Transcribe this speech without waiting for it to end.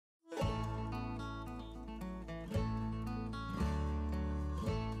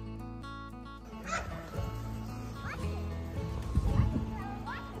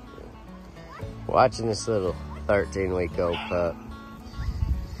Watching this little 13-week-old pup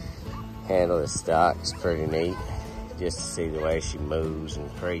handle his stock is pretty neat. Just to see the way she moves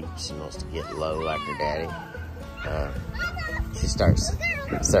and creeps and wants to get low like her daddy. She starts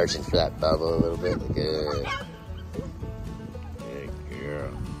searching for that bubble a little bit. Good. Good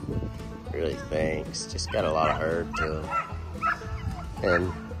girl. Really thinks. Just got a lot of herd to him.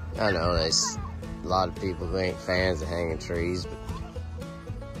 And I know there's a lot of people who ain't fans of hanging trees,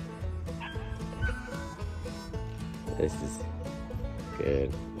 but this is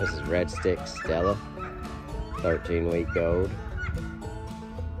good. This is red stick Stella, 13-week-old.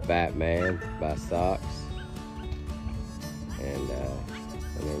 Batman by Socks. And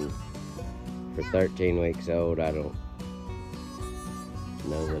I mean, for 13 weeks old, I don't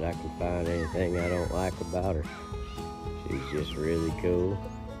know that I can find anything I don't like about her. She's just really cool.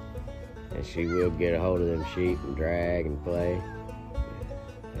 And she will get a hold of them sheep and drag and play.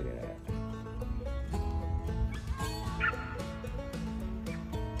 Look at that.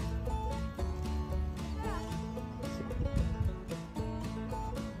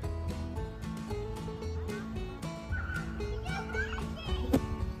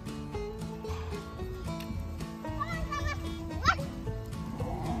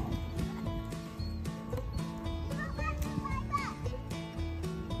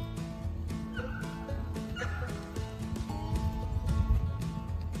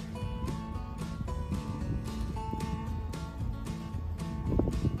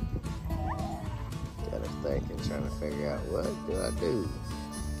 Thinking, trying to figure out what do I do?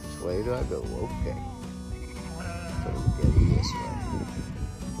 Which way do I go? Okay. So we'll get you this way.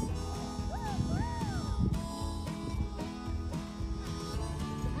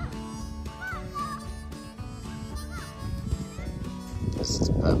 This is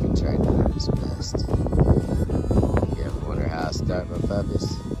puppy training at its best. You ever wonder how I start my puppies?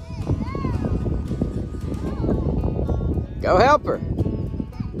 Go help her!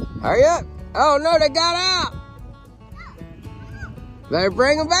 Hurry up! Oh no, they got out! Better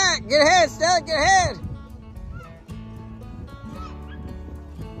bring them back! Get ahead, Stella, get ahead!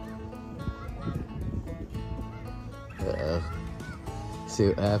 Uh-oh. See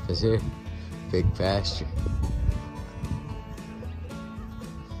what happens here? Big pasture.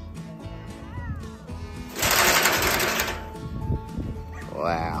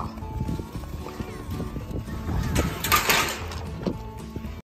 Wow.